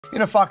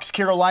In a Fox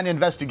Carolina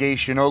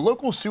investigation, a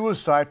local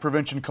suicide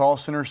prevention call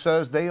center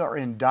says they are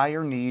in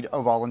dire need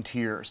of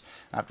volunteers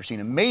after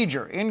seeing a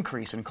major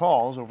increase in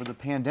calls over the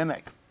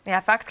pandemic. Yeah,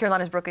 Fox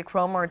Carolina's Brooklyn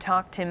Cromer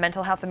talked to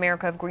Mental Health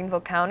America of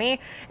Greenville County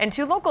and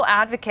to local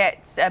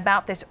advocates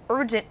about this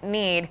urgent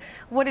need.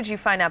 What did you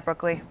find out,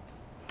 Brooklyn?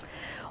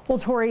 Well,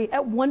 Tori,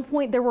 at one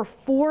point there were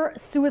 4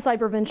 suicide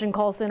prevention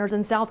call centers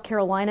in South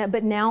Carolina,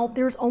 but now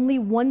there's only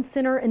 1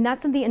 center, and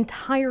that's in the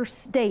entire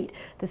state.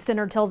 The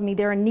center tells me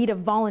they're in need of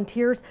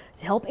volunteers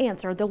to help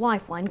answer the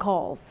Lifeline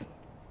calls.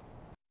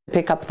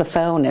 Pick up the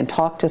phone and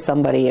talk to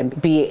somebody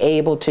and be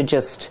able to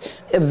just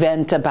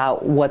vent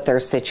about what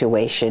their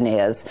situation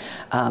is.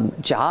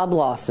 Job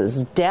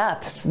losses,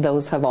 deaths,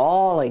 those have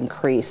all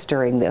increased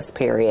during this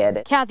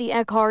period. Kathy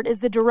Eckhart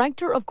is the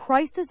Director of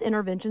Crisis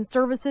Intervention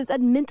Services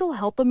at Mental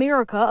Health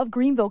America of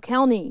Greenville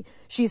County.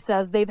 She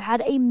says they've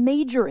had a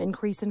major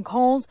increase in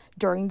calls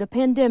during the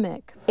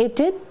pandemic. It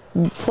did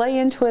play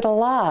into it a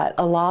lot.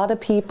 A lot of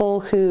people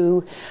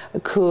who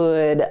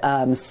could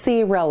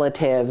see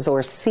relatives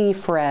or see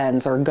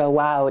friends or go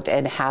out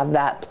and have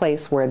that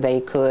place where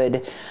they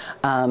could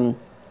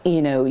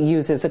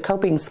use as a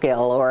coping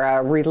skill or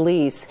a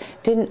release,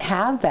 didn't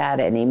have that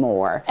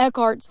anymore.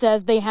 Eckhart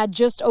says they had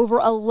just over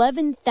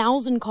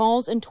 11,000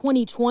 calls in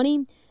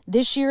 2020.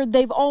 This year,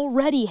 they've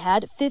already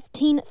had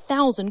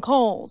 15,000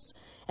 calls.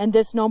 And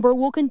this number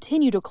will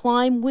continue to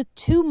climb with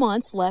 2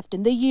 months left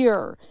in the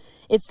year.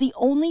 It's the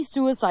only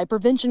suicide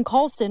prevention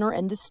call center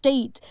in the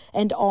state,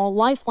 and all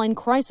Lifeline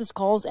crisis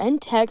calls and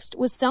text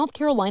with South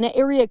Carolina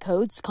area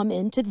codes come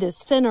into this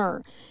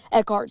center.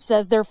 Eckhart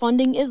says their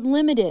funding is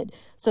limited,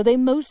 so they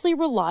mostly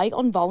rely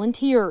on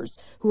volunteers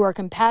who are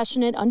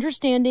compassionate,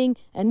 understanding,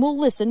 and will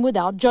listen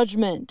without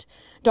judgment.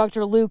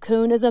 Dr. Lou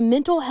Kuhn is a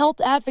mental health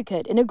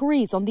advocate and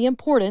agrees on the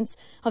importance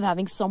of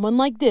having someone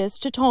like this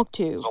to talk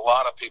to. A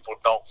lot of people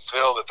don't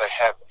feel that they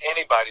have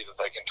anybody that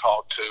they can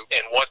talk to,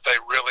 and what they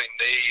really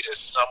need is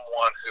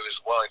someone who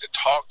is willing to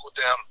talk with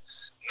them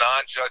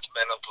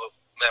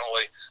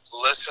non-judgmentally,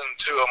 listen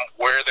to them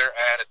where they're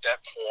at that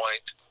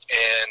point.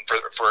 And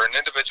for an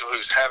individual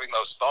who's having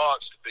those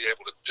thoughts, to be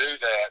able to do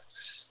that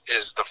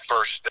is the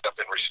first step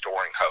in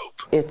restoring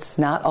hope. It's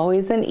not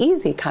always an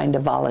easy kind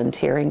of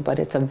volunteering, but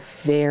it's a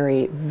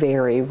very,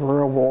 very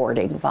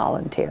rewarding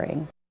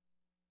volunteering.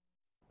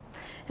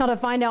 Now, to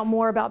find out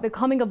more about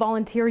becoming a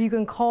volunteer, you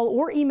can call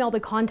or email the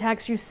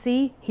contacts you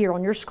see here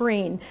on your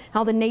screen.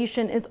 Now, the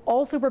nation is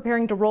also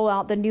preparing to roll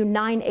out the new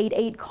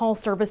 988 call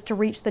service to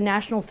reach the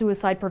National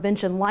Suicide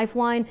Prevention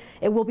Lifeline.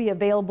 It will be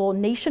available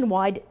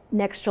nationwide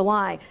next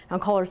July. Now,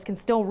 callers can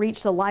still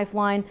reach the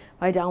Lifeline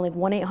by dialing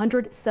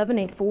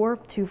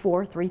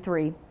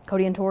 1-800-784-2433.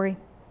 Cody and Tori.